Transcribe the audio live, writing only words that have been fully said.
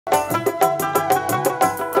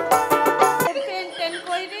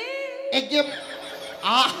যে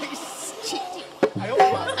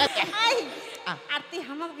আর তুই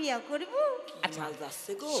আমাকে বিয়া করবো? আচ্ছা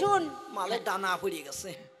যাচ্ছে গো, শুন মালে দানা পড়ে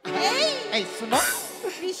গেছে। এই শুনো,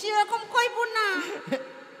 বেশি এরকম কইব না,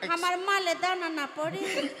 আমার মালে দানা না পড়ে।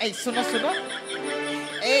 এই শুনো শুনো,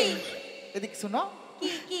 এই এদিক শুনো, কি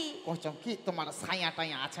কি কইছম কি তোমার ছায়া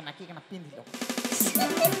টায়া আছে নাকি কেন পিন্দিল?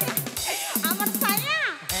 আমার ছায়া?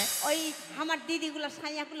 হ্যাঁ। ওই আমার দিদিগুলা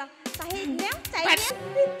ছায়াগুলা চাই নেও, চাই নেও।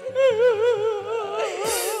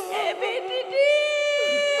 এ বেটিটি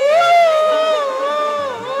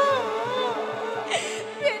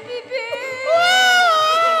বেটিটি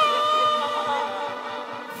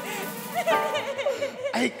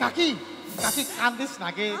এই কাকি কাকি কান্দিস না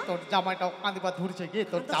গে, তোর জামাইটাও কান্দিবা ধরছে গে,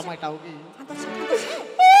 তোর জামাইটাও গে।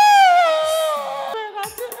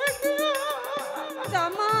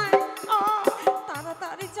 জামাই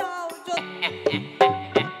তাড়াতাড়ি যাও।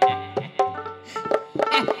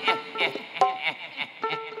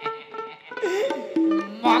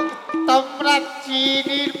 তোমরা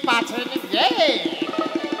চিনির পাছে গে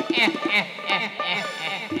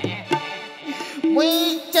মুই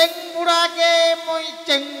চেংবুড়া গে, মুই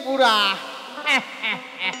চেংবুড়া।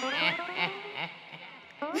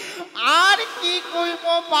 আর কি কইব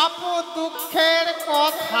বাপু দুঃখের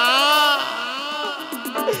কথা,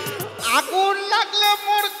 আগুন লাগলে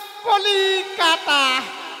মোর কলি কাটা।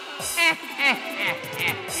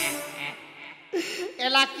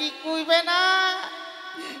 এলা কি কইবে না,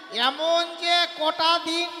 এমন যে কটা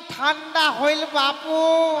দিন ঠান্ডা হইল বাপু,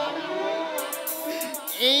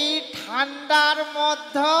 এই ঠান্ডার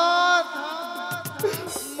মধ্যে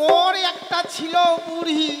মোর একটা ছিল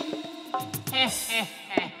বুড়ি,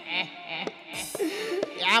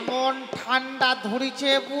 এমন ঠান্ডা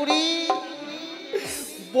ধরিছে বুড়ি,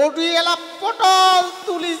 বডি এলা পটল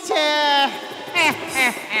তুলিছে।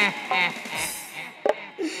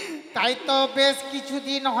 তাই তো বেশ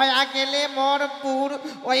কিছুদিন হয়ে গেলে মোর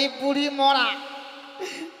ওই বুড়ি মরা,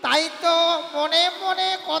 তাই তো মনে মনে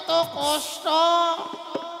কত কষ্ট।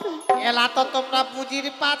 এলা তো তোমরা বুঝির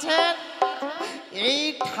পাছেন, এই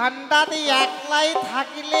ঠান্ডাতে একলাই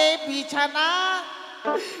থাকিলে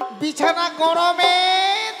বিছানা গরমে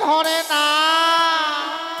ধরে না।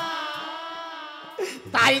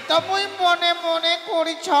 তাই তো মুই মনে মনে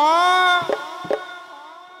করিছ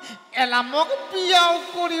এলা মোক বিয়াও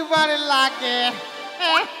করিবার লাগে।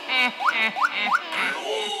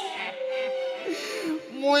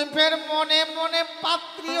 মুই ফের মনে মনে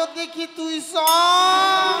পাত্রীও দেখি তুই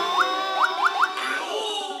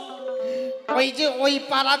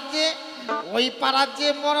ওই পাড়ার যে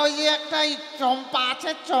মোর ওই যে একটা চম্পা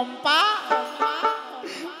আছে, চম্পা,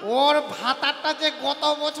 ওর ভাতারটা যে গত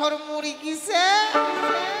বছর মরি গেছে,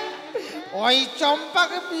 ওই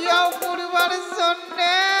চম্পাকে বিয়াও করিবার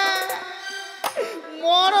জন্যে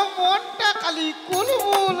মোর মনটা খালি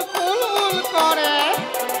কুলবুল কুলবুল করে।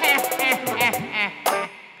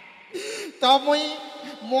 তো মুই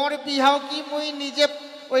মোর বিহাও কি মুই নিজে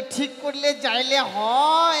ওই ঠিক করলে যাইলে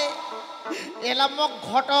হয়, এলা মোক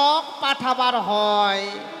ঘটক পাঠাবার হয়।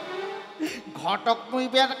 ঘটক মুই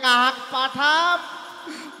বের কাহাক পাঠাম,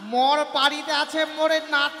 মোর বাড়িতে আছে মোর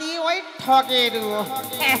নাতি ওই ঠগেরু,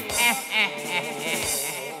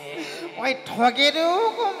 ওই ঠগেরু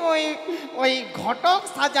ওই ঘটক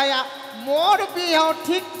সাজায়া মোর বিহাও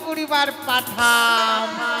ঠিক করিবার পাঠাম।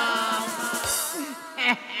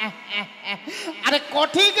 আরে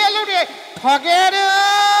কঠি গেল রে ঠগেরু,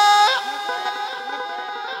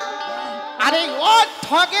 আরে ও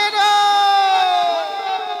ঠগেরু,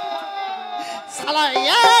 শালা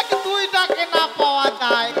এক দুইটাকে না পাওয়া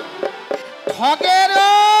যায়। ঠগেরু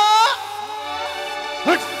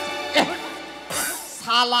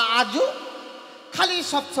শালা আজু খালি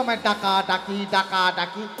সব সময় ডাকা ডাকি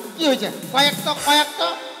কি হয়েছে? কয়েক তো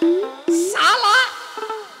শালা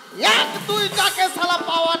এক দুইটাকে শালা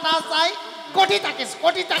পাওয়া না যায়, কোটি থাকিস।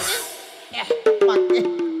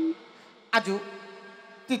 আজু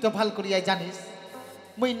তুই তো ভাল করিয়া জানিস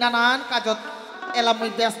মুই নানান কাজত এলা মুই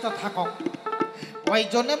ব্যস্ত থাকক, ওই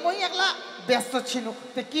জন্য মুই একলা ব্যস্ত ছিল।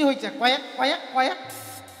 তে কি হয়েছে? কয়েক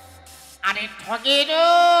আরে ঠগেরু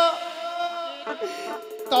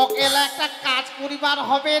তোকে এলা একটা কাজ করিবার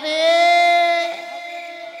হবে রে।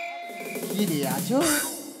 কি রে আজু,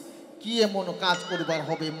 কি এমন কাজ করিবার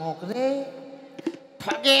হবে মোক রে?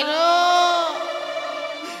 ঠগেরু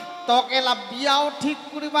তোকে এলা বিয়াও ঠিক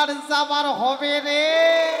করিবার যাবার হবে রে।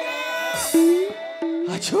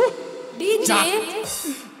 আজু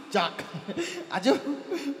যাক আজু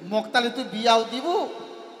মোক তাহলে তুই বিয়াও দিব?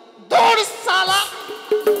 দৌড় শালা,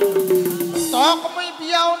 তক মুই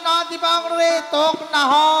বিয়াও না দিবা রে, তক না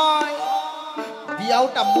হয়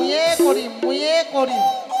বিয়াওটা মুয়ে করি।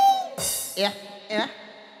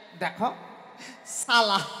 দেখো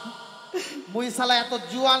শালা মুই শালা এত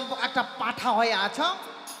জুয়ান একটা পাঠা হয়ে আছো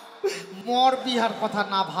মোর বিহার কথা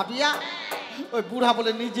না ভাবিয়া ওই বুড়া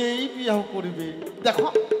বলে নিজেই বিয়াহ করিবে। দেখো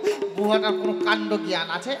বুড়াটার কোনো কাণ্ড জ্ঞান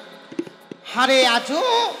আছে? হারে আছো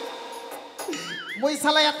মুই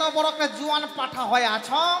শালা এত বড় একটা জুয়ান পাঠা হয়ে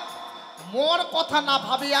আছো মোর কথা না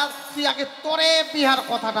ভাবিয়া তুই আগে তোরে বিহার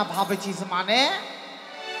কথাটা ভাবেছিস মানে?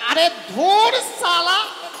 আরে ধুর শালা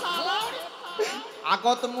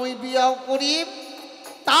আগত মুই বিয়াও করি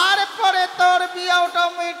তারপরে তোর বিয়াওটা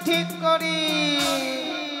মুই ঠিক করি।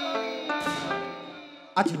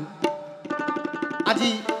 আজি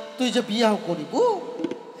তুই যে বিয়াও করিব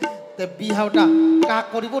তে বিয়াওটা কাক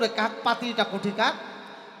করিব রে? কাক পাত্রীটা কোঠি কাক?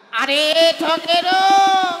 আরে ঠকের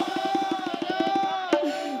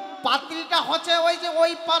পাত্রীটা হচ্ছে ওই যে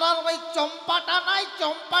ওই পাড়ার ওই চম্পাটা নাই,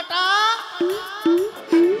 চম্পাটা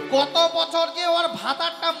গত বছর যে ওর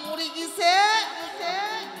ভাতারটা মরি গেছে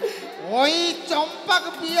ওই চম্পাক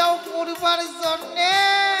বিয়াও করবার জন্যে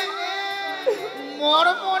মোর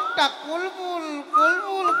মনটা কুলবুল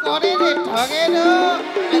কুলবুল করে রে ঠগের।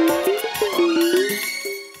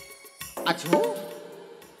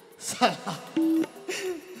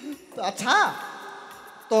 আচ্ছা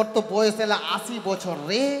তোর তো বয়স এলা 80 বছর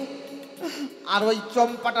রে, আর ওই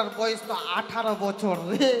চম্পাটার বয়স তো 18 বছর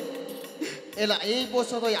রে। এলা এই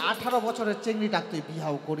বছর ওই 18 বছরের চেংড়িটা তুই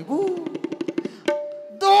বিয়াও করিব?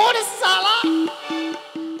 দূর শালা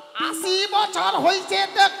 80 বছর হইছে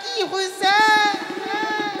তো কি হইছে?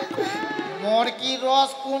 মোর কি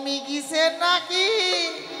রস কমি গিছে নাকি?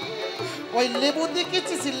 ওই লেবু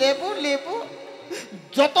দেখেছিস লেবু লেবু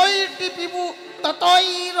যতই টিপিবু ততই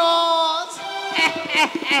রস।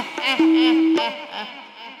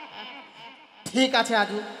 ঠিক আছে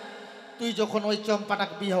আজু তুই যখন ওই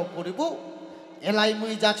চম্পাটাকে বিয়াহ করিব এলাই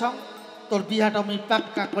মুই যাছ তোর বিয়াটা মুই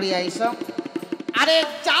পাক্কা করি আইস। আরে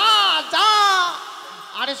যা যা।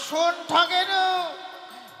 আরে শোন ঠগের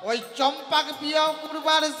ওই চম্পাক বিয়াহ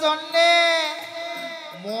করবার জন্যে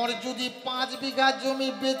মোর যদি 5 বিঘা জমি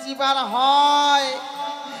বেচিবার হয়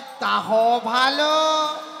তাহ ভালো,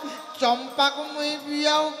 চম্পাক মুই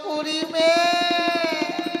বিয়াও করিবে।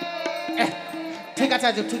 ঠিক আছে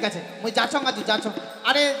আজু ঠিক আছে মুই যাচ্ছ আজু যাচ্ছ।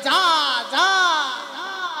 আরে যা যা।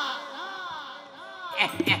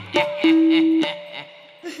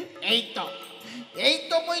 এই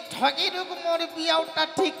তো মুই ঠগের মোর বিয়াওটা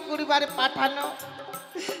ঠিক করিবার পাঠানো।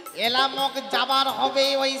 এলামক যাবার হবে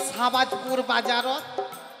ওই সাবাজপুর বাজারত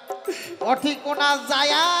অঠিকোনা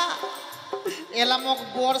যায়া এলামক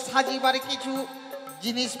বর সাজিবার কিছু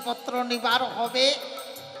জিনিসপত্র নিবার হবে।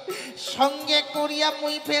 সঙ্গে করিয়া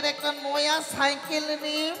মুই ফের একটা নয়া সাইকেল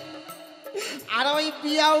নিম আর ওই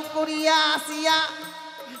বিয়াও করিয়া আসিয়া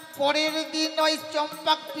পরের দিন ওই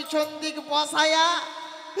চম্পাক পিছন দিক বসায়া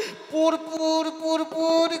পুরপুর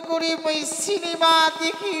পুরপুর করে মুই সিনেমা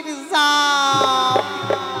দেখির যাও।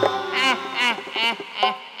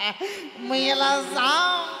 মুই এলা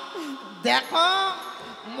যাও দেখো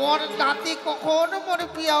মোর নাতি কখন মোর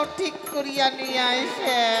বিয়াও ঠিক করিয়া নিয়ে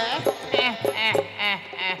আসে।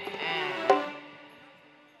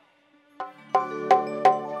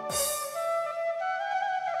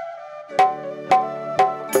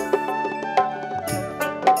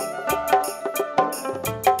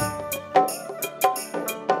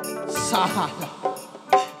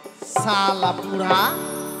 সালা বুড়া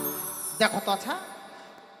দেখো তো আচ্ছা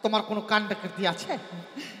তোমার কোনো কাণ্ডকীর্তি আছে?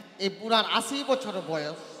 এই বুড়ার 80 বছর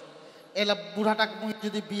বয়স এলা বুড়াটাকে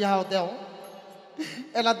যদি বিয়াহ দেও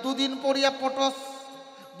এলা 2 দিন পরিয়া পটস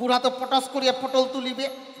বুড়া তো পটস করিয়া পটল তুলিবে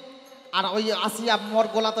আর ওই আসিয়া মোর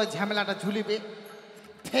গোলা তো ঝামেলাটা ঝুলিবে।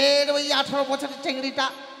 ফের ওই 18 বছরের চেংড়িটা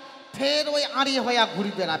ফের ওই আড়ি হইয়া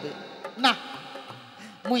ঘুরি বেড়াবে। না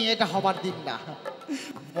মুই এটা হবার দিন না।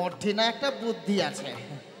 মোর ঠিনা একটা বুদ্ধি আছে।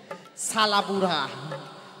 শালা বুড়া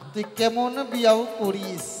তুই কেমন বিয়াও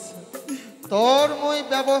করিস তোর মুই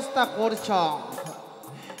ব্যবস্থা করছ।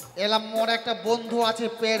 এলাম মোর একটা বন্ধু আছে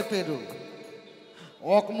পেড় পেরু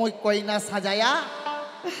ওক মুই কইনা সাজায়া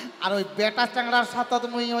আর ওই বেটা চাংড়ার সাথে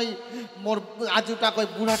মুই ওই মোর আজুটাকে ওই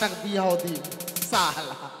বুড়াটাকে বিয়াও দিই।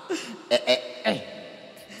 শালা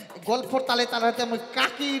গল্পর তালে তালে হতে মুই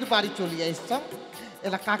কাকির বাড়ি চলি আইস।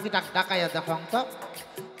 এলা কাকিটা ডাকাইয়া দেখো তো।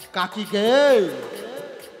 কাকি গে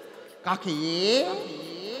কাকি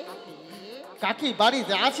কাকি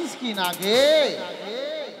বাড়িতে আছিস কি না গে?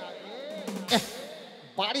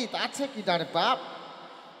 বাড়িতে আছে কি ডারে বাপ?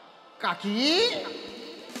 কাকি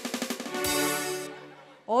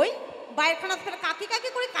ওই বাইর খানা ফের কাকি কাকি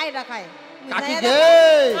করে কাই রাখায়। কাকি গে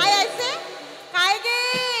কাই আইছে কাই গে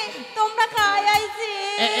তোমরা কাই আইছে।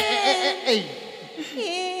 এই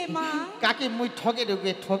এ মা কাকি মুই ঠগে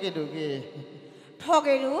ঢুকে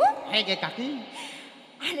ঠগেরু হ্যাঁ গে কাকি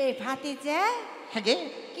আরে ভাতিজা হ্যাঁ গে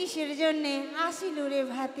কিসের জন্য আসিল রে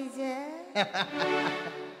ভাতিজা?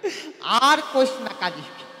 আর কইস না কাজি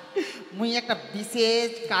মুই একটা বিশেষ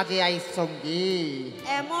কাজে আইস সঙ্গে।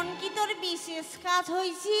 এমন কি তোর বিশেষ কাজ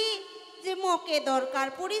হইছি যে মোকে দরকার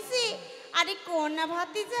পড়িছি? আরে কোন না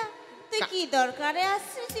ভাতিজা তুই কি দরকারে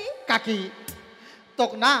আসছিস? কাকি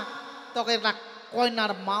তোক না তোকে না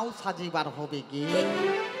কয়নার মাও সাজিবার হবে গে।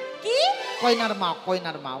 কি কয়নার মাও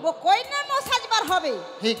ও কইনার মো সাজবার হবে?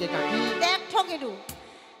 হে গে কাকি দেখ ঠগেরু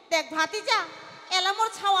দেখ ভাতিজা এলা মোর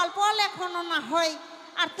ছাওয়াল পল এখনো না হয়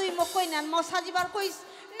আর তুই মো কইনার মো সাজিবার কইস?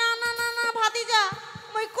 না না না না ভাতিজা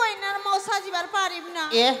মই কইনার মো সাজিবার পারিম না।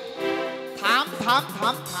 এ থাম থাম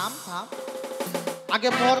থাম থাম থাম আগে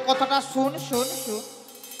মোর কথাটা শুন শুন শুন।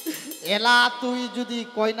 এলা তুই যদি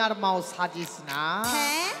কয়নার মাও সাজিস না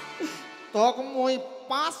হ্যাঁ তক মই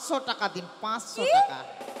 500 টাকা দিন 500 টাকা।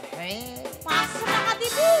 হ্যাঁ 500 টাকা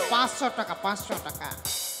দিব? 500 টাকা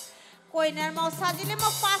কইনার মো সাজিলে মো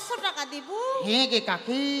 500 টাকা দিব? হ্যাঁ গে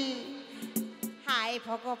কাকি হায়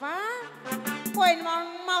ভগবান কইনার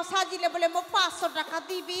মো সাজিলে বলে মো 500 টাকা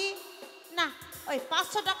দিবি না? ওই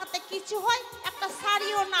 500 টাকাতে কিছু হয় একটা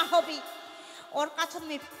শাড়িও না হবে। ওর কাছে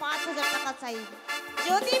আমি 5000 টাকা চাই।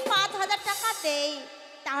 যদি 5000 টাকা দেই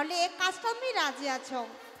তাহলে এই কাজটা আমি রাজি আছো।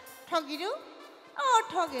 ঠগিরু ও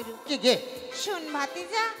ঠগিরু কি গে শুন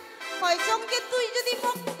ভাতিজা কইছং যে তুই যদি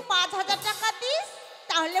মোক 5000 টাকা দিস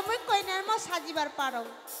তাহলে মই কইনার মো সাজিবার পারো।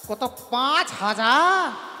 কত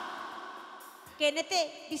 5000? কেনেতে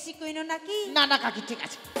বেশি কইনো নাকি? না না কাকি ঠিক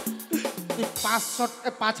আছে তুই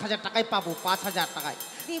 5000 টাকাই পাবো 5000 টাকায়।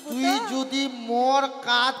 দিব তুই তো? যদি মোর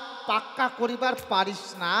কাজ পাক্কা করিবার পারিস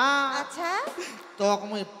না আচ্ছা তখন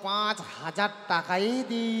মই 5000 টাকাই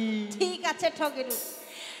দি। ঠিক আছে ঠগেরু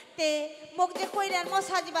তে মোক যে কইনার মো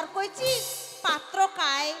সাজিবার কইছিস পাত্র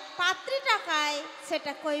কায় পাত্রী টাকায়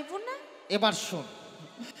সেটা কইব না? এবার শোন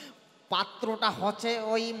পাত্রটা হচ্ছে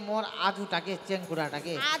ওই মোর আজুটাকে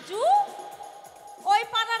চেঙ্গুরাটাকে। আজু ওই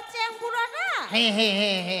পাড়ার চেঙ্গুরাটা? হ্যাঁ হ্যাঁ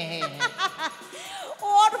হ্যাঁ হ্যাঁ হ্যাঁ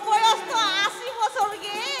ওর বয়স তো 80 বছর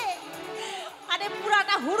গে। আরে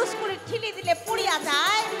পুরাটা হুরুস করে ঠিলি দিলে পুড়িয়া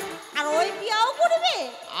যায় আর ওই বিয়াও করবে?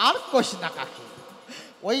 আর কইস না কাকি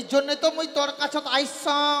ওই জন্য তো মুই তোর কাছে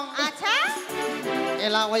আইসং। আচ্ছা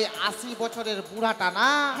এলা ওই 80 বছরের বুড়াটা না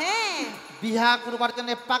হ্যাঁ বিয়া করবার জন্য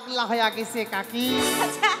পাগলা হয়ে গেছে কাকি।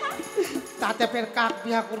 আচ্ছা তাতে ফের কাক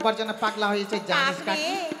বিয়া করবার জন্য পাগলা হয়েছে জানিস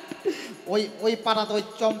কাকি? ওই পাড়াত ওই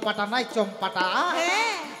চম্পাটা নাই চম্পাটা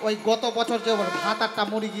হ্যাঁ ওই গত বছর যে ওর ভাতারটা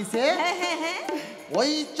মরে গেছে হ্যাঁ হ্যাঁ হ্যাঁ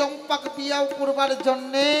ওই চম্পাক বিয়াও করবার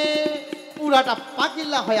জন্য পুরাটা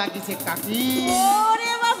পাগলা হয়ে গেছে কাকি।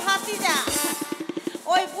 ওরে বাবা ভাতিজা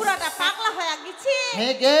ওই বুড়াটা পাগলা হয়ে গেছে?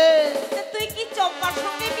 হ্যাঁ গে তুই কি চম্পার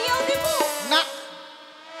সঙ্গে বিয়াও দিব? না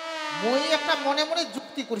মই একটা মনে মনে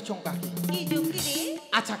যুক্তি করছং কাকি। কি যুক্তি রে?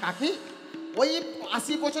 আচ্ছা কাকি ওই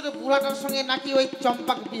 80 বছরের বুড়াটার সঙ্গে নাকি ওই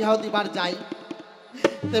চম্পাক বিয়াও দিবার যাই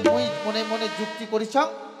তে মই মনে মনে যুক্তি করিছং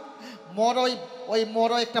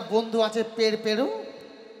মোর একটা বন্ধু আছে পেড়ু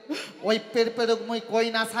ওই পেড়ু মই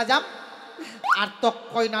কইনা সাজাম আর তো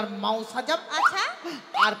কইনার মাও সাজাম। আচ্ছা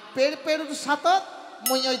আর পেড়ুর সাথে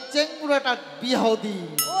মই ওই চেঙ্গুরাটা বিয়াও দি।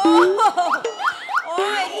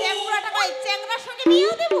 ওই চেঙ্গুরাটা কই চেঙ্গরার সঙ্গে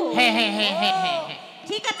বিয়াও দেব? হ্যাঁ হ্যাঁ হ্যাঁ হ্যাঁ হ্যাঁ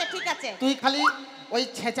ঠিক আছে ঠিক আছে তুই খালি ওই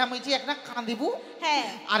ছেঁচামেচি একটা কাঁদিবু হ্যাঁ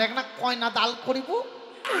আর একটা কয়না দাল করিবু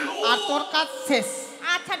আর তোর কাজ শেষ।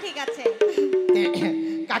 আচ্ছা ঠিক আছে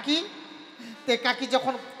কাকি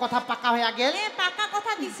যখন কথা পাকা হয়ে গেল পাকা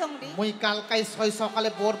কথা দিছং রে মুই কালকাই 6 সকালে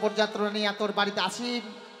বোর যাত্রা নিয়ে তোর বাড়িতে আসিম।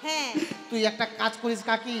 হ্যাঁ তুই একটা কাজ করিস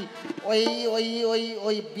কাকি ওই ওই ওই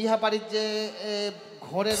ওই বিয়া বাড়ির যে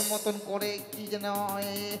ঘরের মতন করে কি যেন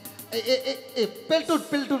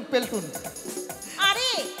পেলটুন। আরে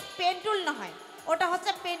পেন্টুল না হয় ওটা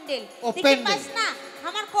হচ্ছে পেন্ডেল। ও, দেখি পেন্ডেল। পাস না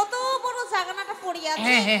আমার কত বড় জায়গাটা পড়ে আছে।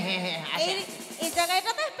 হ্যাঁ হ্যাঁ হ্যাঁ হ্যাঁ এই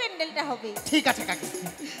জায়গাটাতে পেন্ডেলটা হবে। ঠিক আছে কাকি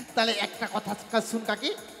তাহলে একটা কথা শুন কাকি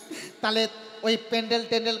তাহলে ওই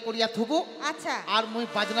টেন্ডেল করিয়া থুবু। আচ্ছা আর মুই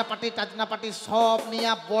বাজনা পাটি সব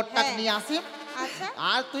নিয়া বড়টাক হ্যাঁ। নিয়ে আসিম। আচ্ছা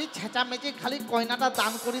আর তুই ছেঁচা মেচে খালি কয়নাটা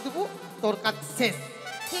দান করে দিবু তোর কাজ শেষ।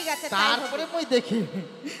 ঠিক আছে তারপরে মুই দেখি।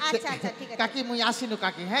 আচ্ছা আচ্ছা ঠিক আছে কাকি মুই আসিনু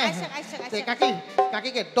কাকি। হ্যাঁ আচ্ছা, আচ্ছা, তে আচ্ছা।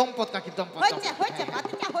 কাকিকে দম্পত দম্পত। হচ্ছে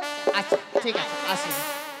ভাতিজা হচ্ছে। আচ্ছা ঠিক আছে আসি।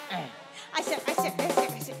 আচ্ছা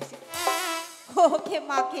ওকে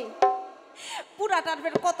মাকে পুরাটার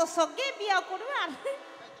বের কত সঙ্গে বিয়া করবে আর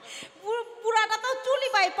পুরাটা তো চুলি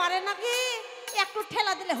বাই পারে নাকি একটু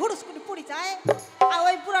ঠেলা দিলে হুড়ুস করে পড়ে যায় আর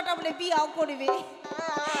ওই পুরাটা বলে বিয়াও করবে।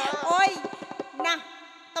 ওই না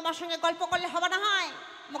তোমার সঙ্গে গল্প করলে হবে না হয়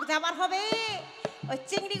মুখ যাবার হবে ওই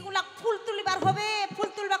চিংড়িগুলা ফুল তুলিবার হবে, ফুল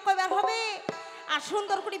তুলবার কইবার হবে, আর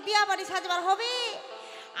সুন্দর করে বিয়া বাড়ি সাজবার হবে,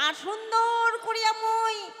 আর সুন্দর করিয়া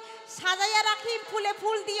মই সাজাইয়া রাখি ফুলে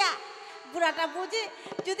ফুল দিয়া। বুড়াটা বুঝে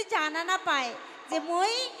যদি জানা না পায় যে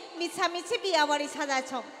মই মিছামিছি বিয়া বাড়ি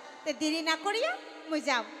সাজাইছ, তে দেরি না করিয়া মই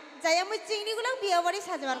যাও, যাইয়া মই চিংড়িগুলা বিয়া বাড়ি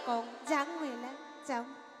সাজবার কও। যাও মহিলা যাও।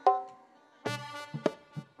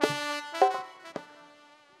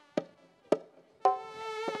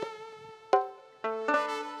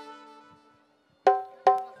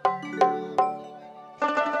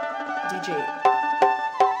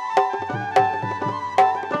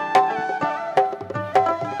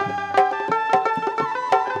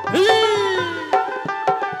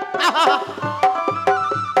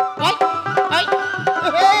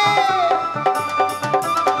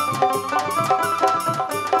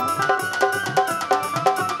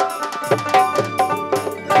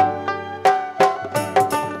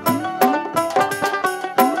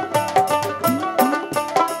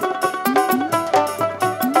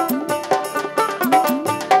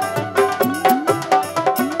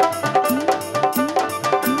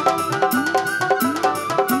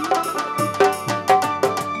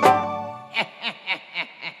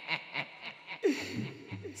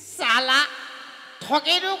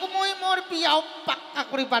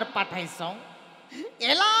 পাঠাইছ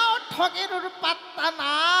এলাও ঠগের পাত্তা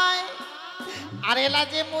নাই। আর এলা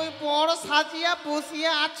যে মুই বড় সাজিয়া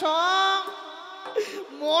বসিয়া আছ,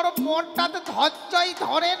 মোর মনটাতে ধৈর্যই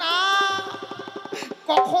ধরে না,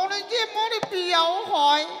 কখন যে মোর বিয়াও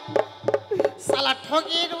হয়। সালা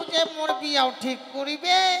ঠগের যে মোর বিয়াও ঠিক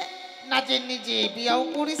করিবে না, যে নিজে বিয়াও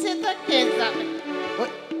করিছে তা কে জানে।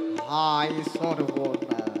 হায়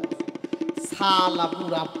সর্বনাশ, সালা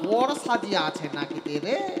বুড়া বড় সাজিয়া আছে নাকি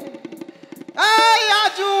রে? এই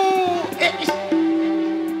আজু,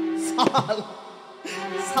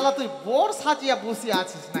 সালা তুই বড় সাজিয়া বসে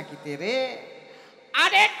আছিস নাকি রে?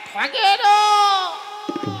 আরে ঠগের,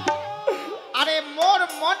 আরে মোর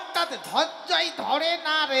মনটাতে ধৈর্যই ধরে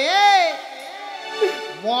না রে।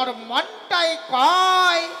 মোর মনটাই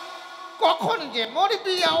কয় কখন যে মোর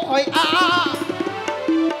বিয়াও হয়।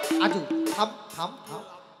 আজু থাম থাম থাম,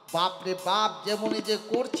 বাপ রে বাপ, যেমন যে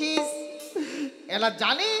করছিস এলা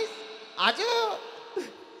জানিস আজু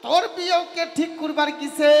তোর বিয়াওকে ঠিক করবার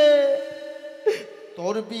কিসে?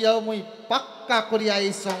 তোর বিয়াও মুই পাক্কা করিয়া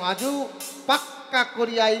আইস, আজু পাক্কা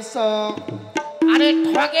করিয়া আইস। আরে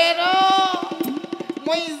ঠগের,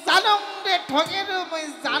 মুই জানম রে ঠগের, মুই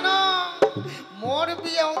জানম মোর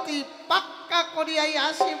বিয়াও তুই পাক্কা করিয়াই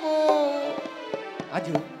আসিব।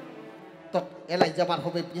 আজু তো এলাই যাবার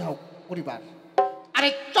হবে বিয়াও করিবার। আরে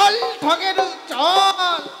চল ঠগের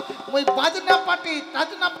চল, মুই বাজনা পাটি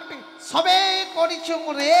তাজনা পাটি সবে করিছু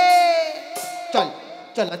রে। চল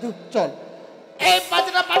চল আজু চল, এই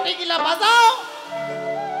বাজনা পাটি গিলা বাজাও।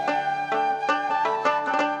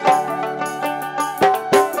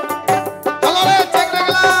 চলো রে চেংরা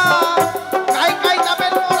গেলা, কাই কাই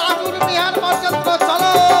যাবেন মোর আজুর বিহার পর্যন্ত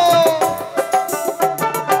চলো।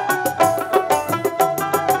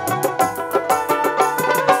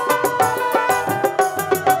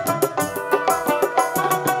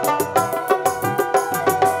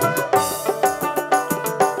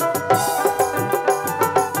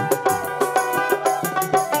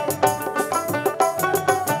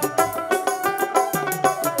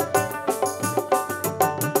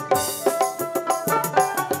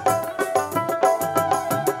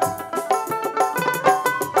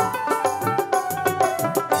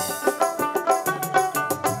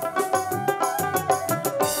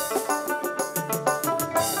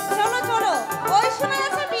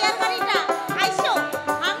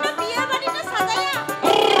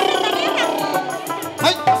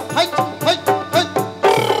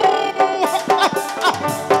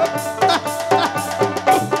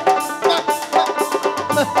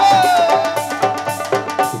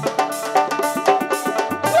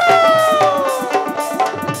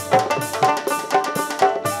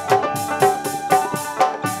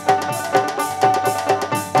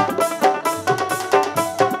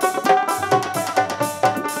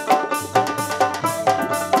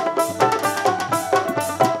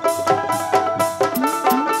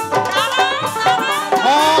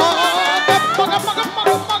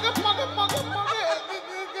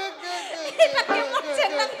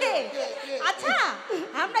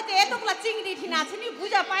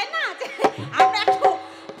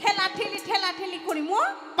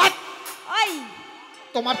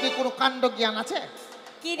 তোমার কি কোনো কাণ্ড জ্ঞান আছে?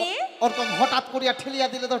 কি রে? ওরকম হঠাৎ করিয়া ঠেলিয়া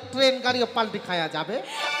দিলে তো ট্রেন গাড়িও পাল্টি খায়া যাবে।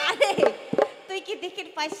 আরে তুই কি দেখে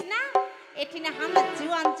পাইস না এখানে আমরা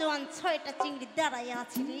জোয়ান জোয়ান 6টা চিংড়ি দাঁড়াইয়া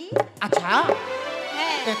আছি রে। আচ্ছা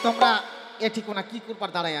হ্যাঁ, তোমরা এ ঠিকানা কি করবার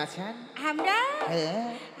দাঁড়ায় আছেন? আমরা হ্যাঁ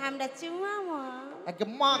আমরা চুমামো। একে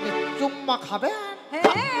মাকে চুম্মা খাবেন? হ্যাঁ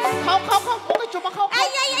খাও খাও খাও ওকে চুম্মা খাও। এই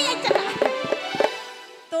এই এই চাচা,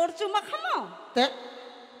 তোর চুম্মা খামো? তে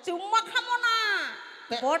চুম্মা খামো না,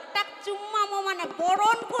 বড়টাক চুম্মামো মানে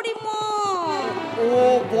বরণ করিমো। ও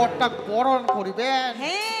বড়টাক বরণ করিবেন?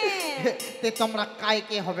 হ্যাঁ। তে তোমরা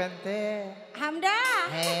কাইকে হবেন তে? আমরা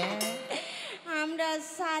হ্যাঁ আমরা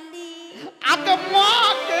শালি। আগে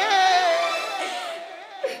মাকে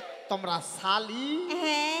তোমরা শালি?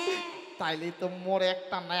 হ্যাঁ। তাইলে তো মোর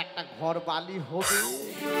একটা না একটা ঘর বালি হবে।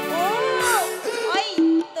 ও ওই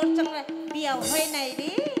তোর সঙ্গে বিয়া হয় নাই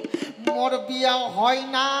রে? মোর বিয়াও হয়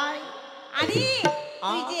নাই। আরে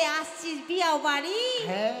তুই যে আসছিস বিয়া বাড়ি,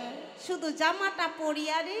 হ্যাঁ শুধু জামাটা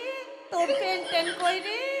পরিয়া রে, তোর প্যান্ট ট্যান কই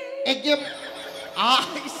রে? এগে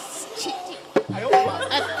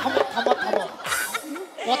থামো থামো থামো,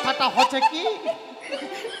 কথাটা হচ্ছে কি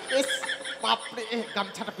বাপরে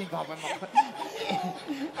গামছাটা পিঁধতে হবে না,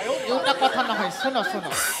 ওটা কথা না হয়। শোনো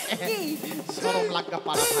শোনো, শরম লাগা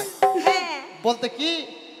পারা ভাই। হ্যাঁ বলতে কি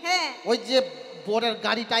হ্যাঁ ওই যে বোরের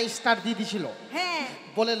গাড়িটা স্টার্ট দিয়ে দিছিল, হ্যাঁ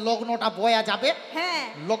বলে লগ্নটা বয়া যাবে, হ্যাঁ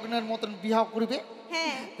লগ্নের মতন বিবাহ করবে।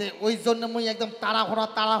 হ্যাঁ তে ওই জন্য মুই একদম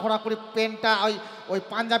তাড়াহুড়া করে পেনটা ওই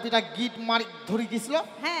পাঞ্জাবিটা গিট মারি ধরে গেছিল।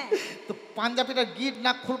 হ্যাঁ তো পাঞ্জাবিটা গিট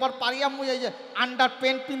না খুলবার পারিয়া মুই এই যে আন্ডার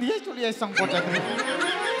প্যান্ট পিঁধিয়ে চলে আসলাম পর্যায়ে।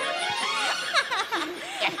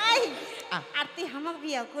 আর তুই আমাকে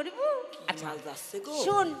বিয়া করব? ঝাল যাচ্ছে গো,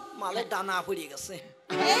 শুন মালের দানা পড়ে গেছে।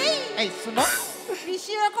 এই এই শুনো,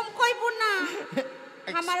 বেশি এরকম কইব না,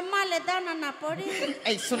 আমার মালে দানা না পড়ে।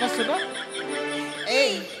 এই শুনো শুনো,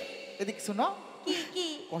 এই এদিক শুনো, কি কি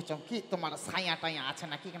কচম কি তোমার ছায়া টায়া আছে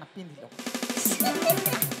নাকি কেন পিঁধিল?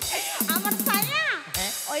 আমার ছায়া?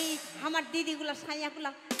 হ্যাঁ। ওই আমার দিদিগুলা ছায়াগুলা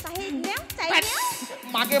চাই নেও, চাই নেও।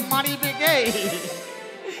 মাগে মারিবে গে।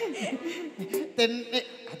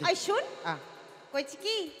 এই শুন, আহ, কইছি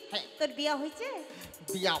কি হ্যাঁ। তোর বিয়া হইছে?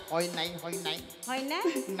 বিয়া হয় নাই হয় নাই হয় না?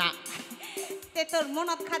 না। তে তোর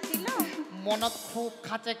মনত খাচ্ছিল? মনত খুব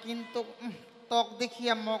খাচ্ছে কিন্তু তক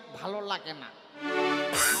দেখিয়া মোক ভালো লাগে না।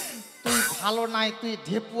 তুই ভালো নাই, তুই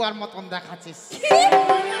ঢেপুয়ার মতন দেখাচ্ছিস।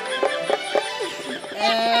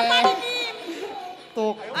 তো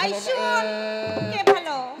এই শুন, কে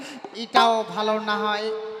ভালো? এটাও ভালো না হয়,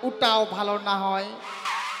 ওটাও ভালো না হয়।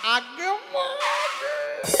 আগে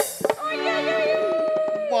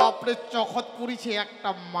বাপরে চখত পুরিছে একটা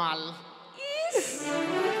মাল।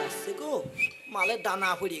 যাচ্ছে গো, মালের দানা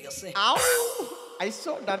পড়ে গেছে। আও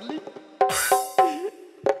আইসো ডার্লিং,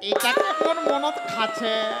 এটা কেমন মনত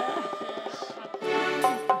খাচ্ছে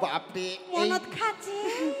বাপরে। মনত খাচ্ছে?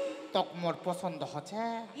 তক মোর পছন্দ হচ্ছে।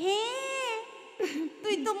 হ্যাঁ,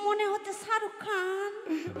 তুই তো মনে হচ্ছে শাহরুখ খান।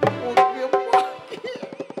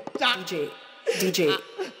 ডিজে ডিজে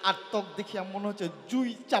আর তক দেখিয়া মনে হচ্ছে জুই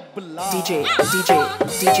চাবলা। ডিজে ডিজে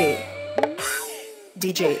ডিজে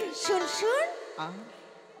ডিজে শুন শুন,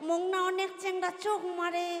 মুংনা অনেক চেংড়া চোখ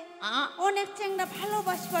মারে, অনেক চেংড়া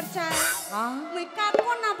ভালোবাসবার চায়, মুই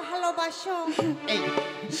কাকো না ভালোবাসো। এই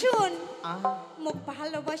শুন, মুখ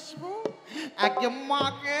ভালোবাসবো। আগে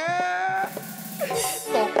মাকে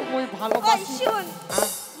তক মুই ওই ভালোবাসি। শুন,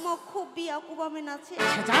 মুখ খুব বিয়া কুবামেন আছে।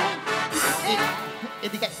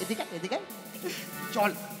 এদিকে এদিকে এদিকে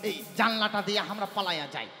চল, এই জানলাটা দিয়ে আমরা পালাইয়া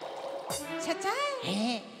যাই। চাচা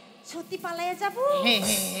হ্যাঁ সত্যি পালাইয়া যাবো? হ্যাঁ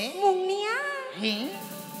হ্যাঁ হ্যাঁ মুংনিয়া হ্যাঁ।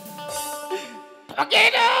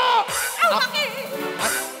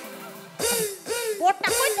 বোটটা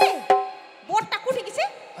কইছে, বোটটা কুঠে গেছে।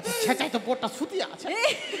 ছেঁচাই তো বোটটা সুতি আছে।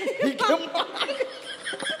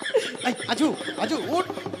 আজু আজু উঠ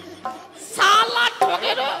সালা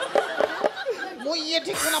ঠগেরো, মই এ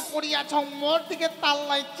ঠিকানা পড়িয়াছ মোর দিকে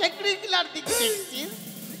তাল্লাই চেকড়ি গিলার দিকে দেখছিস।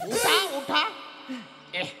 উঠা উঠা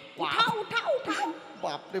উঠা উঠা উঠা।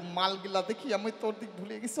 বাপরে মাল গিলা দেখি আমি তোর দিক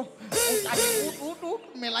ভুলে গেছ। উঠ উঠ উঠ,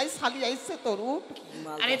 মেলাই শালি আইছে তোর, উঠ।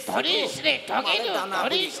 আরে ধরিস রে ঠগেরো,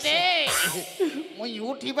 ধরিস রে, মই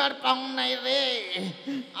উঠিবার পাও নাই রে।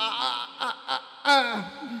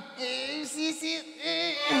 এই সি সি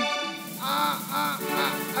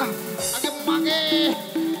আগে মাগে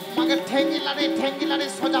মাগে ঠেঙ্গিলা রে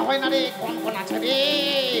সোজা হয় না রে, কোন কোন আছে রে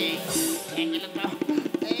ঠেঙ্গিলাটা।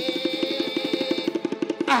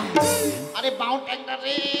 আরে বাউ ট্যাংটা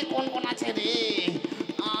রে, কোন কোন আছে রে।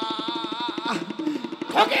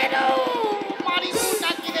 ঠগেরো মারি দু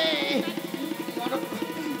নাকি রে।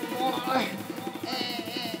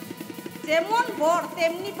 যেমন বর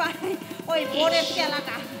তেমনি পারে ওই বরের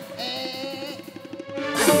খেলাটা।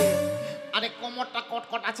 আরে কোমরটা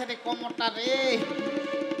কটকট আছে রে, কোমরটা রে।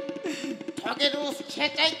 ঠগেরো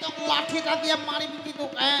ছেঁচাই তো লাঠিটা দিয়ে মারিবি কিন্তু।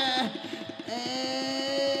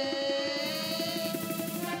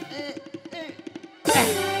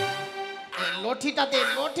 লঠিটা দে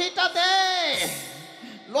লঠিটা দে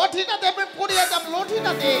লঠিটা দে আমি পড়িয়ে যাব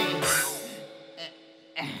লঠিটা দে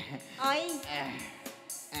ওই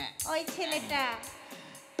ওই ছেলেটা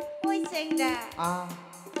ওই চেংড়া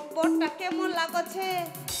বোটটা কেমন লাগছে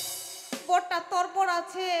বোটটা তরবর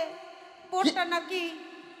আছে বোটটা নাকি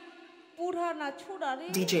বুড়া না ছুড়া রে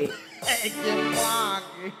ডিজে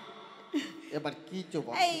এবার কি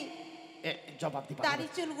জবাব এই জবাব দিবা দাড়ি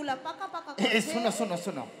চুলগুলা পাকা পাকা এই করছে শোনো শোনো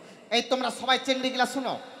শোনো এই তোমরা সবাই চেংড়িগুলা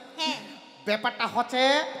শোনো হ্যাঁ ব্যাপারটা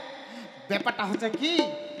হচ্ছে কি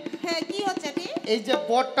হ্যাঁ কি হচ্ছে রে এই যে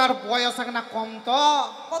বোটটার বয়স না কম তো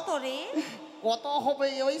কত রে কত হবে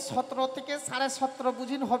ওই 17 থেকে 17.5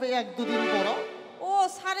 বুঝিন হবে 1-2 দিন বড় ও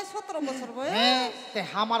 17.5 বছর বয়স হ্যাঁ তে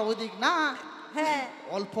আমার ওইদিক না হ্যাঁ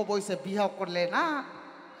অল্প বয়সে বিয়ে করলে না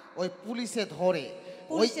ওই পুলিশে ধরে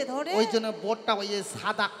ওই জন্য বোটটা ওই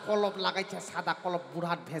সাদা কলব লাগাইছে সাদা কলব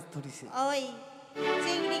বুড়ার ভেস ধরিছে ওই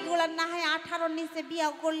চিংড়িগুলা না হয় 18 নিচে বিয়া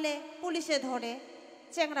করলে পুলিশে ধরে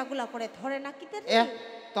চেংড়াগুলা করে ধরে না কি রে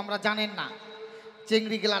তোমরা জানেন না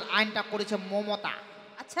চিংড়িগুলার আইনটা করেছে মমতা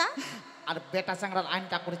আচ্ছা আর বেটা চাংড়ার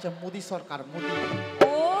আইনটা করেছে মোদি সরকার মোদি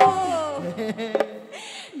ও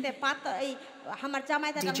দে পাত এই আমার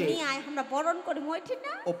জামাই দাদা নিয়ে আয় আমরা বরণ করি মই ঠিক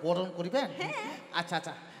না ও বরণ করিবেন আচ্ছা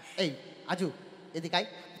আচ্ছা এই আজু এদিকে আই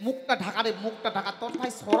মুখটা ঢাকা তোর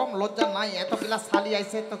ভাই শরম লজ্জা নাই এত গিলা শালি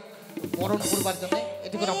আইছে তো বরণ করবার জন্য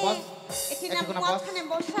এটি করে বস এটি না বসখানে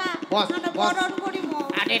বসা আমরা বস বরণ করিব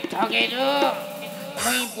আরে ঠগেরো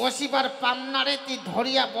মুই বসিবার পাম না রে তুই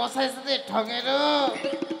ধরিয়া বসাইস রে ঠগেরো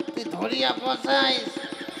তুই ধরিয়া বসাইস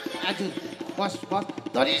আজু বস বস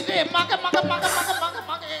ধরিস রে মাকে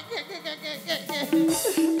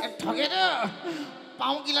ঠগেরো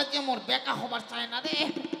পাও গিলা যে মোর বেকা হবার চায় না রে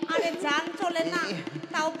আরে জান চলে না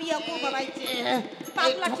তাও বিয়া করবার আইছে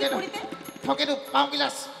পাগলা ঠিক করিতে ঠগেরো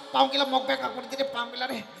পাও গিলা মগ বেকা করে দিলে পাও গিলা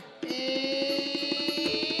রে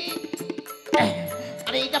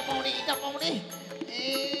আরে এটা পাও রে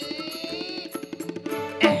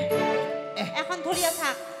এখন ধরিয়া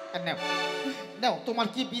থাক নাও তোমার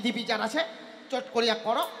কি বিধি বিচার আছে চট করিয়া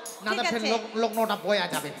করো না তো ফের লগ্নটা বয়া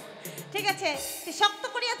যাবে ঠিক আছে তুই শক্ত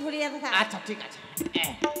করিয়া ধরিয়া থাক আচ্ছা ঠিক আছে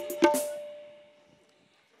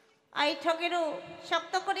আই ঠগেরও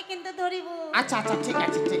শক্ত করে কিন্তু ধরিব আচ্ছা ঠিক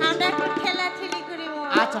আছে আমরা খেলা ঠেলি করিব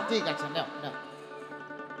আচ্ছা ঠিক আছে নাও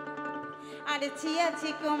আরে ছিয়া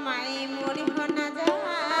চিকো মাই মরি হনা যা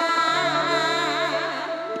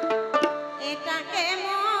এটা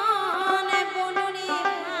কেমন বনুরি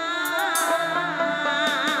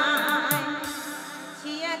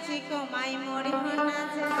ছিয়া চিকো মাই মরি হনা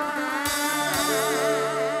যা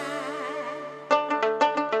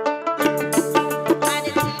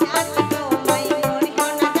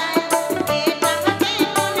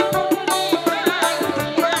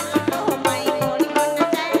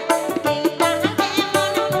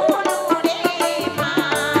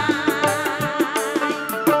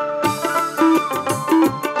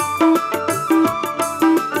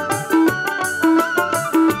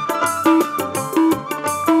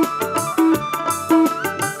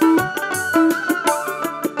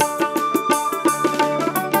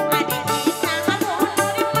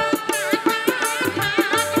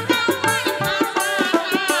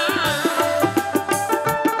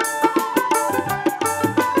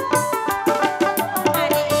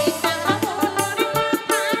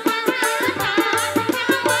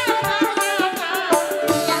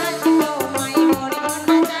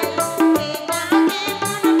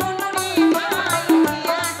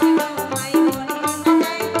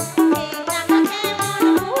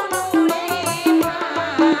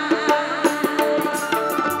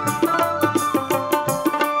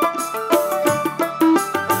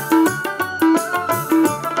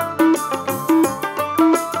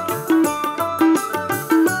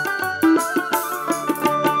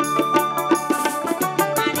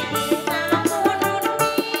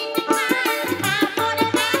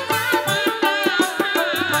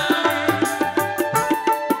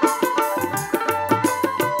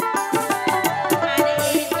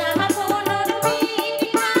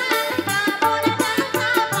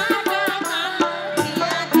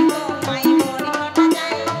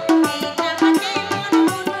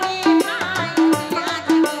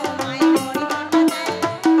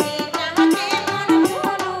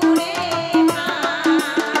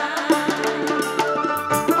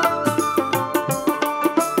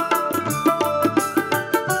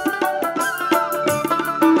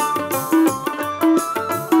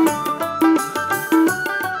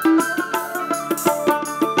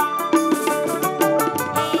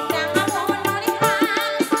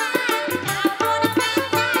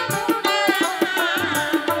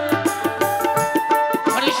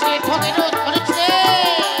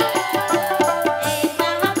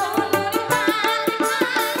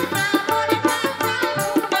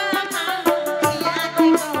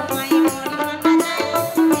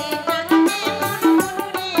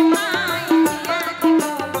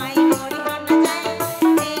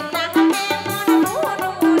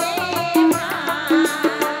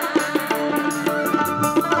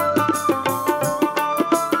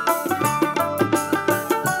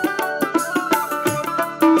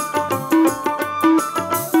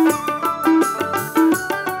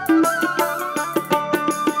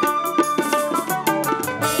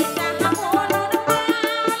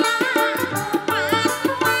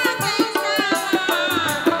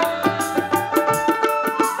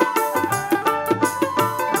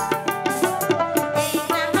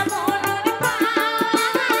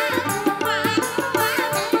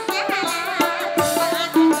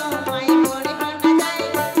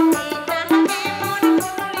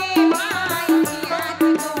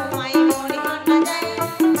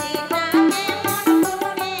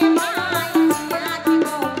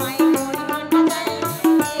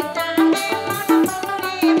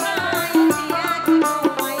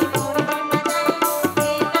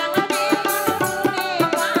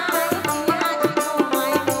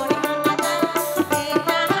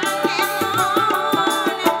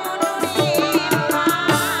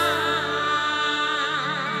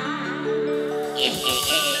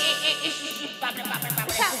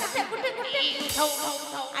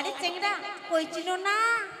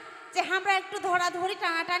আমরা একটু ধরাধরি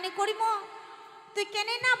টানাটানি করিম তুই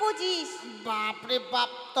কেনে না বুঝিস বাপরে বাপ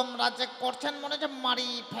তোমরা যে করছেন মনে যে মারি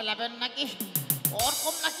ফেলাবেন নাকি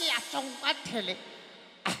ওরকম নাকি আচমকা ঠেলে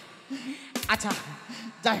আচ্ছা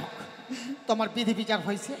যাই হোক তোমার বিধি বিচার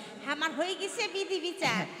হয়েছে আমার হয়ে গেছে বিধি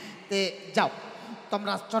বিচার তে যাও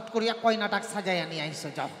তোমরা চট করিয়া কয়নাটাক সাজাইয়া নিয়ে আইসো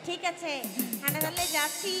যাও ঠিক আছে আমরা তাহলে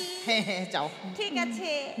যাচ্ছি হ্যাঁ হ্যাঁ যাও ঠিক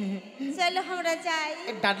আছে চলো আমরা যাই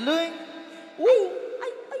ডার্লিং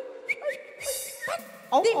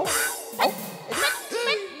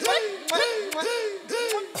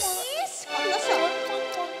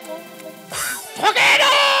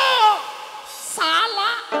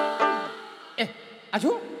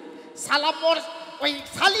আজু সালা মোর ওই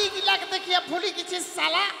শালি গিলাকে দেখিয়া ভুলি গেছিস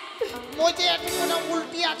সালা মই যে একটু কোনো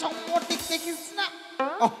উল্টি আছো মোর দিক দেখিস না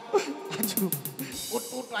আজু উঠ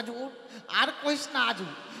উঠ আজু আর কইস না আজু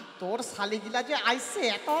তোর শালি গিলা যে আইছে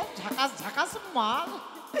এত ঝাকাস ঝাকাস মাল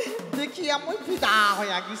দেখি আমি ফিদা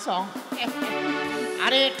হয়ে গেছ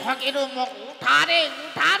আরে ঠকেরো মুখ উঠা রে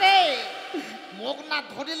মুখ না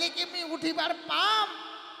ধরিলে কি আমি উঠিবার পাম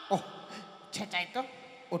ও ছেচাই তো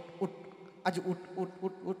উঠ উঠ আজ উঠ উঠ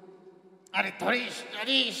উঠ উঠ আরে ধরিস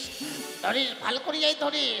ধরিস ধরিস ভালো করিয়াই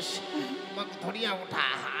ধরিস মুখ ধরিয়া উঠা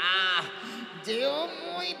যেও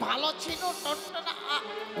মই ভালো ছিল টনটনা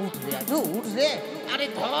উঠ রে আজ উঠ রে আরে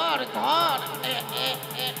ধর ধর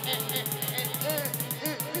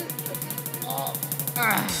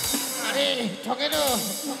আরে ঠকেরো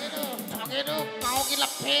পাও গিলা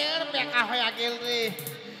ফের বেকা হয়ে গেল রে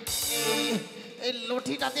এই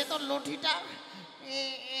লঠিটা দে তো লঠিটা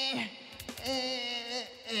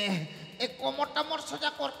এই কোমরটা মোর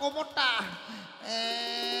সোজা কর কোমরটা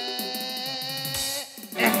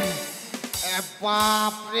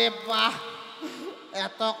বাপ রে বাপ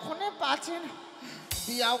এতক্ষণে পাচ্ছেন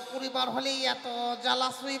বিয়াও করিবার হলে এত জ্বালা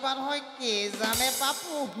শুইবার হয় কে জানে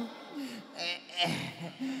বাপু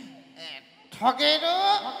ঠগেরো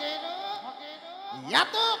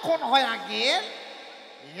এতক্ষণ হয় আগে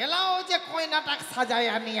এলাও যে কয়নাটাক সাজায়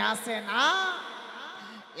আনি আসে না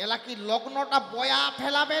এলা কি লগ্নটা বয়া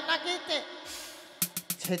ফেলাবে নাকি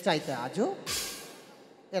সে চাইতে আজও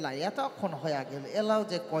এলা এতক্ষণ হয়ে গেল এলাও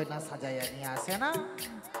যে কয়না সাজাইয়া নিয়ে আসে না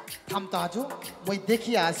থাম তো আজও ওই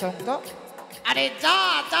দেখিয়ে আসং তো আরে যা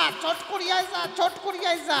যা চট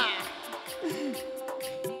করিয়াই যা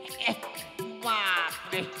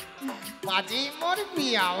বাপরে বাজি মোর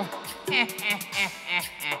বিয়াও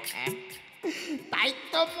তাই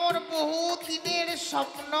তো মোর বহু দিনের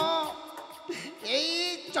স্বপ্ন এই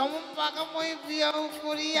চম্পাকাময় বিয়াও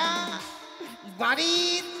করিয়া বাড়ি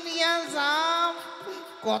নিয়া যাম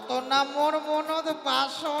কত না মোর মনত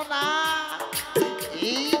বাসনা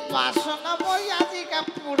এই বাসনা মই আজিকা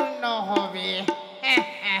পূর্ণ হবে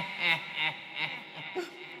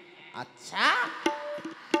আচ্ছা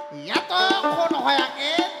এতক্ষণ হয়ে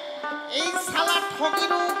গেল এই শালা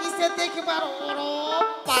ঠকিরু কিসে দেখবার ওর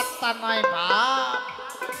পাত্তা নাই বাপ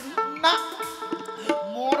না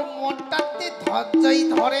মোর মনটাতে ধৈর্যই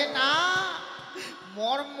ধরে না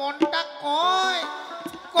মোর মনটা কয়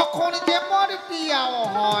কখন যে মোর বিয়াও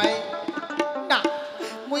হয় না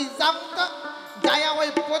মুই যাম তো যাইয়া ওই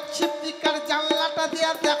পশ্চিম দিকার জানলাটা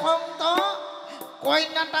দিয়া দেখো তো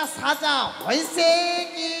কয়নাটা সাজা হয়েছে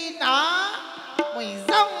কি না মুই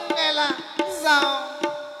যাও গেলা যাও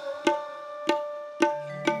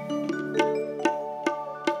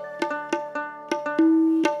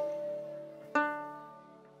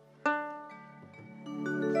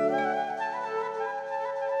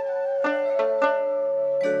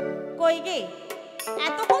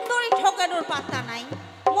এতক্ষণ ধরে ঠকানোর পাত্তা নাই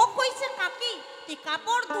মোক কইছে কাকি তুই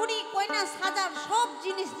কাপড় ধরি কইনা সাজার সব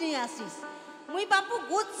জিনিস নিয়ে আসিস মুই বাপু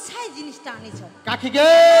গোছাই জিনিসটা আনিছ কাকি গে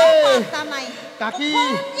পাত্তা নাই কাকি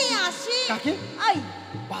কি আসি কাকি আই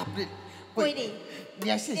বাপ রে কই রে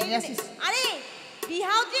নিয়ে আসিস আরে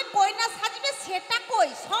বিহাও যে কইনা সাজবে সেটা কই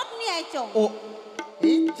সব নিয়ে আইছ ও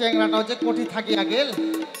এই চেংরাটাও যে কোঠি থাকি আগেল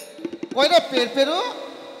কই রে পেরু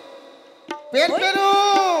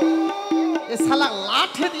এ শালা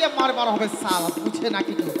লাঠি দিয়ে মারবার হবে শালা বুঝে না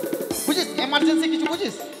কিছু বুঝিস এমার্জেন্সি কিছু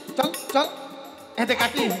বুঝিস চল এতে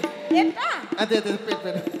কাকি এটা এতে পেট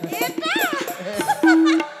এটা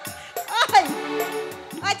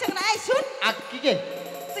আই চেংরা আই শুন কি কে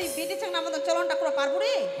তুই বিডি চেংরা মতন চলনটা করে পারবো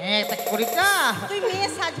রে হ্যাঁ তা করিস না তুই মেয়ে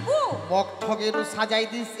সাজবো মগ ঠগেরু সাজাই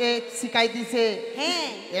দিছে শিখাই দিছে হ্যাঁ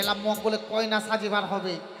এলা মগ বলে কয়না সাজিবার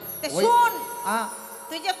হবে শুন হ্যাঁ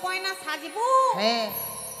তুই যে কয়না সাজবো হ্যাঁ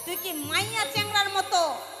তুই কি মাইয়া চেংড়ার মতো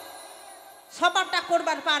সবারটা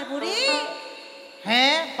করবার পারবো রে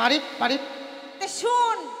হ্যাঁ পারি তে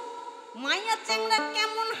শুন মাইয়া চেংড়া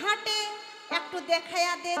কেমন হাঁটে একটু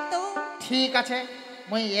দেখায়া দে তো ঠিক আছে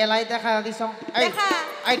মই এলাই দেখা দিছ এই দেখা।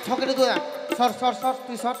 এই ঠকেরে দুয়া সর সর সর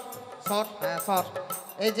তুই সর সর হ্যাঁ সর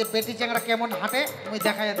এই যে বেটি চেংড়া কেমন হাঁটে মই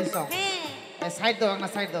দেখাইয়া দিছ হ্যাঁ সাইড দাও না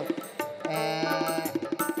সাইড দাও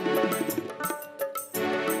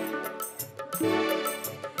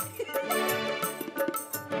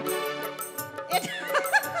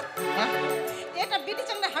এটা বিটি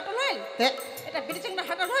চাংড়া হাঁটল হইল এটা বিটি চাংড়া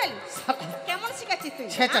হাঁটল হইল কেমন শিখাচ্ছিস তুই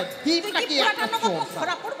ছেচা টিপটা কি একটা চোর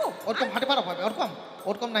ধরা পড়বো ওরকম হাঁটে পারো পাবে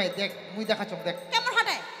ওরকম নাই দেখ মুই দেখাচ্ছ দেখ কেমন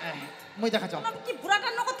হাঁটে মুই দেখাচ্ছ কি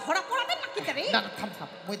বুড়াটার নগদ ধরা পড়াবে না কি রে না থাম থাম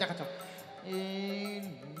মুই দেখাচ্ছ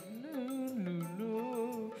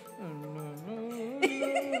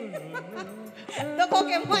দেখো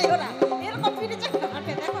কে মাইরা এরকম বিটি চাংড়া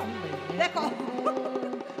হাঁটে দেখো দেখো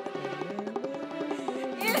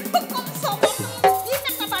এরকম সব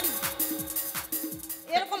একটা বাড়ি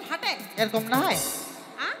এরকম হাঁটে এরকম না হয়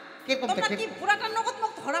কিরকম তোমরা কি বুড়াটার নগদ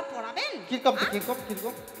মুখ ধরা পড়াবেন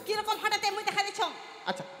কিরকম হাঁটাতে মুই দেখা দিছ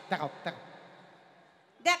আচ্ছা দেখাও দেখাও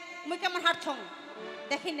দেখ মুই কেমন হাঁটছ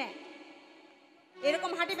দেখি না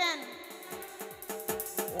এরকম হাঁটিবেন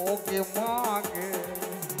ওকে মাকে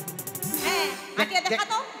হ্যাঁ হাঁটিয়ে দেখা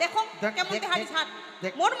তো দেখো কেমন হাঁটিস হাঁট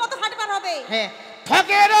মোর মতো হাঁটবার হবে হ্যাঁ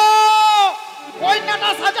ঠকেরো কইনাটা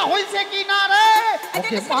সাজা হইছে কি না রে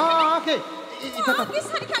ওকে মাকে কি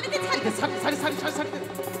সারি খালি দে সারি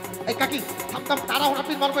এই কাকি থাম থাম তাড়াহুড়া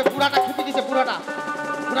পিন মারবে বুড়াটা খেপে দিছে বুড়াটা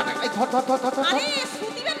এই ধর আরে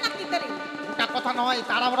সুদিবেন না কি তারে ওটা কথা নয়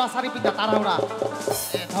তাড়াহুড়া সারি পিনটা তাড়াহুড়া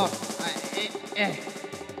ধর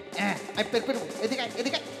এই পের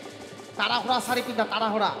এদিকে তাড়াহুড়া সারি পিনটা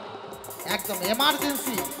তাড়াহুড়া একদম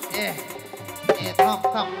এমার্জেন্সি থাম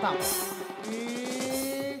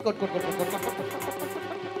গুড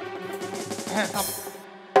হ্যাঁ থাম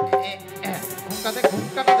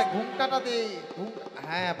ঘুমটাটা দে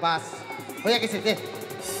হ্যাঁ বাস হয়ে গেছে দে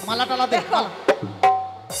মালাটালা দে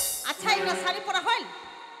আচ্ছা এগুলো শাড়ি পরা হইল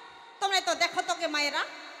তোমরা তো দেখো তোকে মায়েরা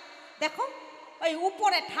দেখো ওই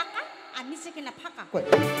উপরে ঢাকা আর নিচে কিনা ফাঁকা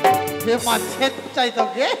হে মা ছেদ চাই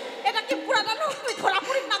তোকে এটা কি পুরাটা নয় ধরা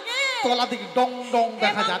পড়ি না গে তোলা দিকে ডং ডং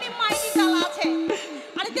দেখা যাচ্ছে মাইনি চালা আছে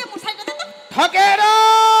আরে দে মশাইটা দে তো ঠকেরো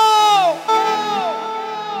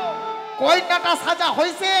কইনাটা সাজা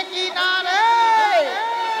হইছে কি না রে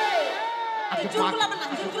চুলগুলা বানা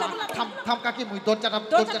থাম কাকি মুই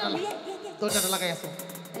দরজাটা লাগাই আছো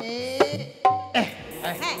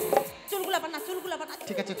হ্যাঁ চুলগুলা বানা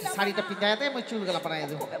ঠিক আছে শাড়িটা পিন্দায় দে মুই চুলগুলা বানাই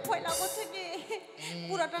দেব ভয় লাগছে কি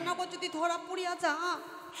পুরাটা নগদ যদি ধরা পড়িয়া যা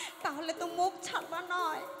তাহলে তো মুখ ছাড়বা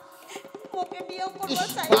নয় ওকে বিয়ে করবা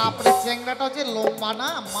চাই বাপ রে চেংড়াটা যে লম্বা না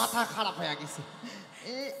মাথা খারাপ হয়ে গেছে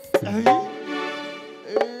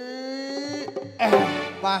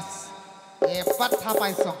বাস এবার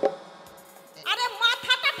থাপাইছ আরে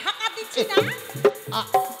মাথাটা ঢাকা দিচ্ছি না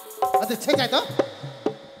আচ্ছা ছেঁচাই তো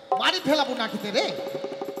মারি ফেলাবো না খেতে রে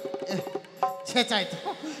ছেঁচাই তো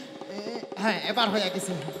হ্যাঁ এবার হয়ে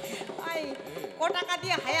গেছে ক টাকা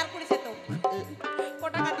দিয়ে হায়ার করেছে তো ক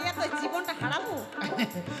টাকা দিয়ে তো জীবনটা হারাবো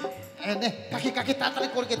কাকি তাড়াতাড়ি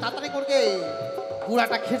করবে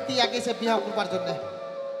বুড়াটা খেতে গেছে বিয়া করবার জন্য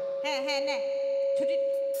হ্যাঁ নে ছুটি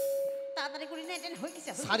তাড়াতাড়ি করে নে দেন হয়ে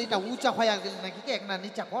গেছে শাড়িটা উঁচা হয়ে গেল নাকি কে একটা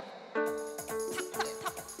নিচা কর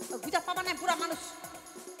থাক বুঝা পাবা না বুড়া মানুষ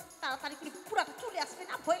তাড়াতাড়ি করে পুরাটা চলে আসবে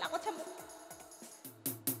না ভয় লাগছে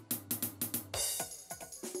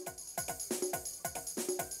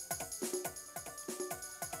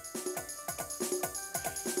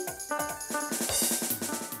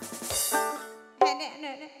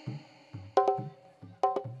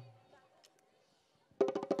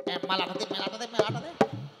মালাটা দে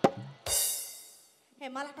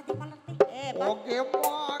ওকে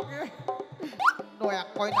মাকে নয়া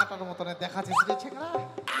কয়নাটার মতন দেখাছিস রে ছেংড়া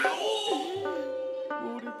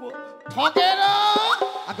ঠকেরো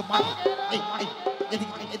আগে মা এই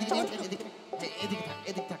এদিকে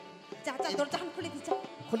থাক যা দরজা খুলে দি যা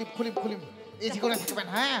খুলিম এই যে করে থাকবেন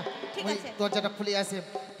হ্যাঁ ঠিক আছে দরজাটা খুলে আসে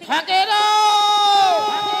ঠকেরো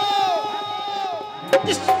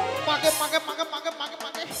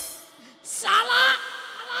মাগে শালা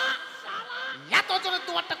এত জোরে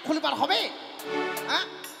দুয়ারটা খুলবার হবে হ্যাঁ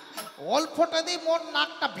অল্পটা দিয়ে মোর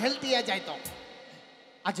নাকটা ভেলটিয়া যাইত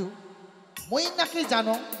আজু মই নাকি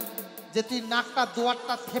জানো যে তুই নাকটা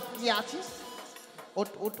দুয়ারটা থেপকিয়ে আছিস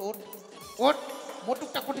ওট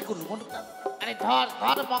মোটুকটা কোটি করলু মোটুকটা আরে ধর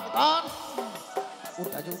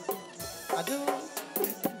উঠ আজু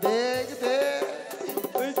দেখ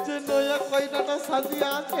ওই যে নয়া কয়নাটা সাজিয়ে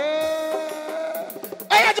আছে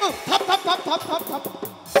এই আজু থাপ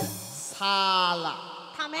শালা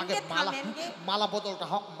থামেন গে মালা বদলটা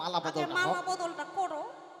হোক মালা বদলটা করো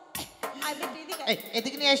আয় বেটি এদিকে এই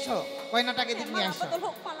এদিকে নিয়ে এসো গয়নাটাকে এদিকে নিয়ে মালা এসো বদল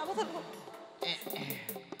হোক মালা বদল হোক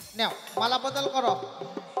নাও মালা বদল করো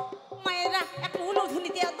মায়েরা একটা উলুধুনি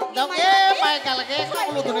দিয়ে দাও দাও গে পায়ে কালকে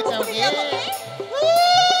কালো ধরে দাও গে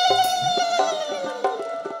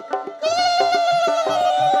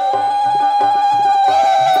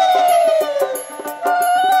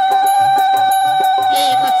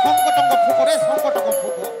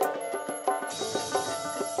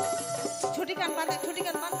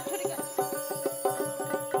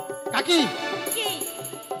কাকি কি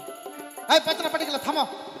এই পেছনে পড়ে গেল থামো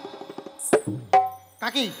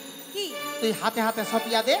কাকি কি তুই হাতে হাতে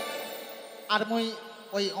সপিয়া দে আর মুই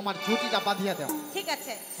ওই আমার ঝুটিটা বাঁধিয়া দাও ঠিক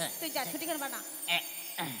আছে হ্যাঁ, তুই যা ছুটি করবা না এ,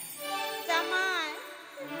 এ, জামাই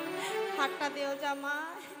হাতটা দেও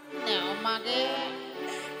জামাই নাও মাগে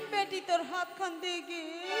বেটি তোর হাত খান দেখি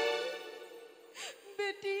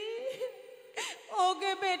বেটি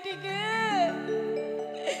ওগে বেটি গে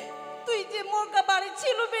তুই যে মোরগা বাড়ি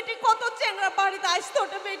ছিল বেটি কত চেংড়া বাড়িতে আসতো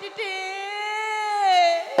ওটা বেটিটে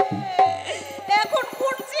এখন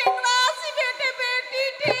কোন চেংড়া আসি বেটে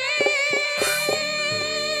বেটিটে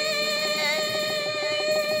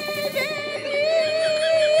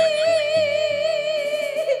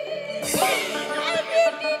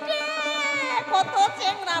কত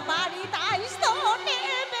চেংড়া বাড়িতে আসতো ওটে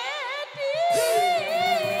বেটি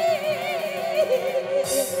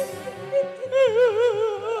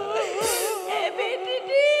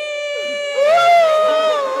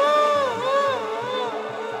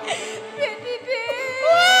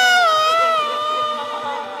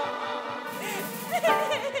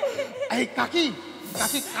এই কাকি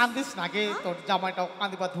কাকি কান্দিস না গে তোর জামাইটাও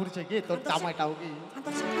কান্দিবা ধরছে গে তোর জামাইটাও গে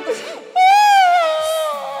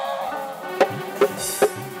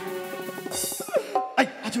এই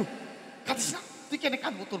আজু কাঁদিস না তুই কেন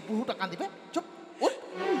কাঁদবো তোর বহুটা কান্দিবে চুপ উঠ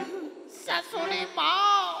শাশুড়ি মা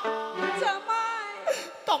জামাই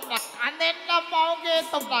তোমরা কাঁদেন না মাওগে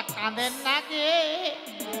তোমরা কাঁদেন না গে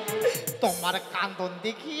তোমার কান্দন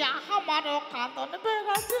দেখিয়া আমারও কান্দন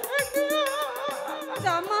বেড়াচ্ছে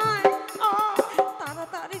জামাই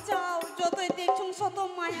তাড়াতাড়ি যাও যতই দেখছুন শত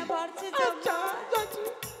মায়া বাড়ছে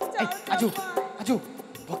আজু আজু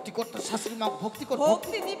ভক্তি কর তোর শাশুড়ি মা ভক্তি কর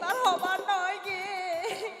ভক্তি দিবার হবার নয় গে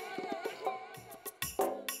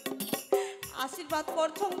আশীর্বাদ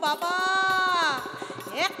করছুন বাবা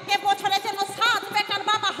একে বছরে যেন 7 বেটার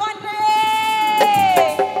বাবা হন রে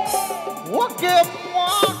ওকে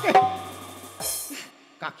মাকে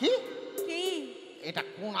কাকি কি এটা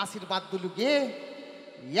কোন আশীর্বাদ দিলু গে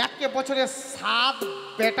একে বছরে 7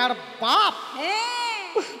 বেটার বাপ হ্যাঁ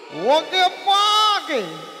ওকে মাকে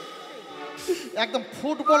একদম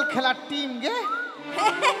ফুটবল খেলার টিম গে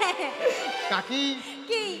কাকি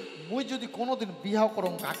কি মুই যদি কোনোদিন বিবাহ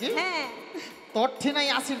করম কাকি হ্যাঁ তোর ঠিনাই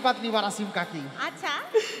আশীর্বাদ নিবার আসিম কাকি আচ্ছা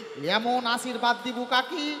এমন আশীর্বাদ দিব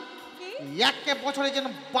কাকি কি একে বছরে যেন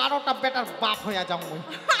 12টা বেটার বাপ হইয়া যাম মুই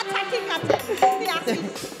আচ্ছা ঠিক আছে তুই আসিস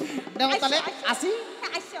নেও তাহলে আসি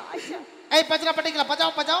আসো আসো এই বাজরা পড়ে গেল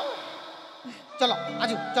বাজাও বাজাও চলো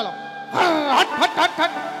আজু চলো হট হট হট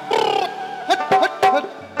হট